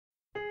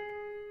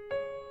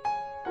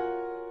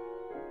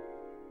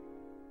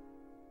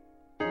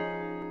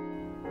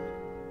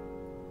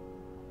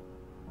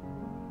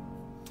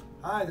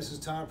Hi, this is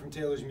Tom from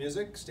Taylor's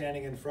Music,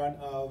 standing in front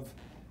of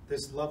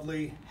this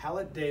lovely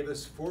Hallet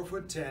Davis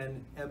 4'10"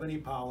 ebony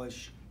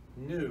polish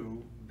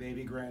new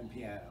baby grand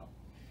piano.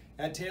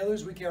 At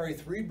Taylor's we carry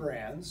three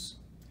brands.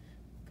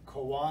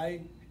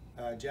 Kawai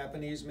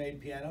Japanese-made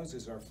pianos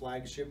is our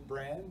flagship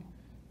brand.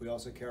 We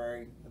also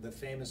carry the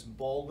famous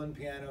Baldwin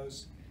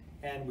pianos,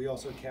 and we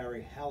also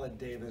carry Hallet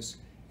Davis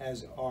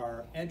as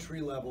our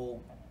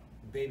entry-level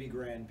baby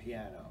grand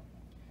piano.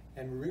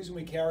 And the reason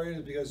we carry it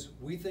is because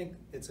we think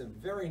it's a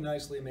very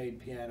nicely made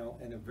piano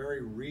in a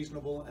very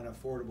reasonable and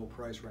affordable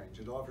price range.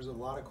 It offers a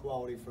lot of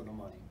quality for the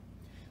money.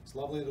 It's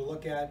lovely to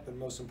look at, but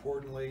most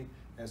importantly,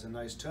 has a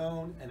nice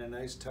tone and a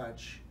nice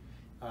touch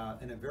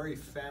in a very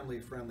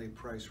family-friendly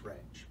price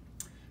range.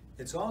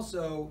 It's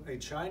also a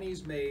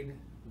Chinese-made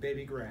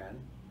baby grand,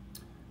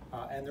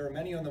 and there are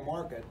many on the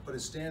market, but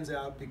it stands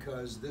out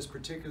because this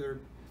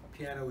particular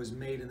piano is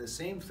made in the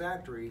same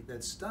factory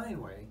that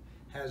Steinway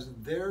has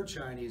their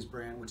Chinese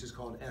brand, which is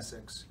called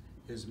Essex,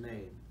 is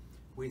made.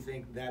 We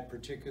think that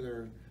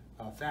particular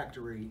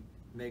factory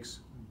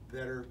makes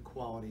better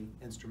quality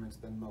instruments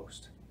than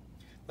most.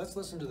 Let's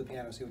listen to the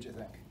piano, see what you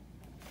think.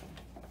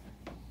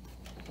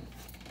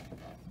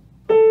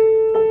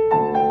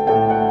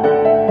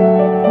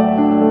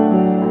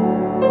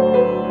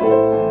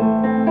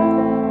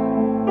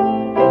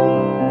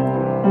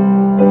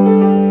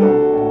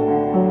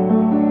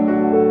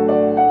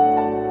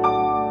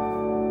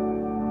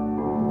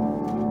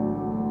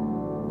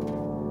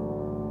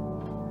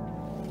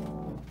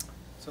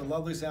 It's a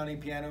lovely sounding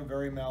piano,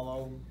 very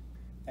mellow,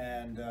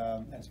 and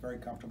it's very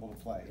comfortable to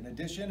play. In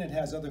addition, it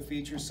has other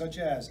features such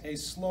as a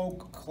slow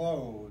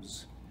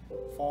close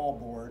fall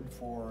board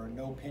for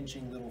no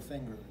pinching little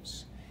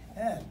fingers,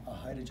 and a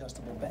height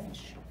adjustable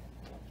bench.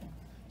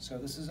 So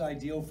this is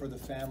ideal for the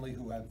family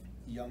who have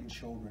young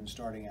children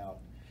starting out.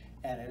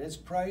 And at its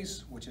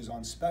price, which is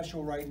on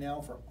special right now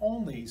for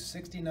only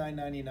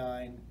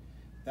 $69.99,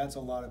 that's a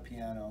lot of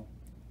piano,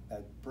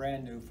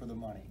 brand new for the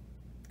money.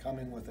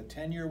 Coming with a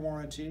 10-year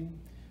warranty,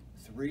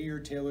 3-year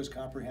Taylor's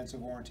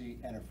comprehensive warranty,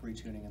 and a free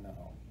tuning in the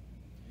home.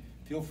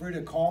 Feel free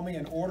to call me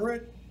and order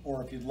it,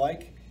 or if you'd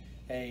like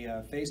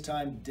a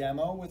FaceTime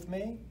demo with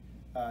me,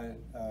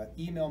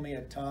 email me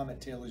at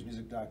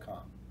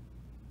tom@taylorsmusic.com.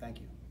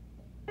 Thank you.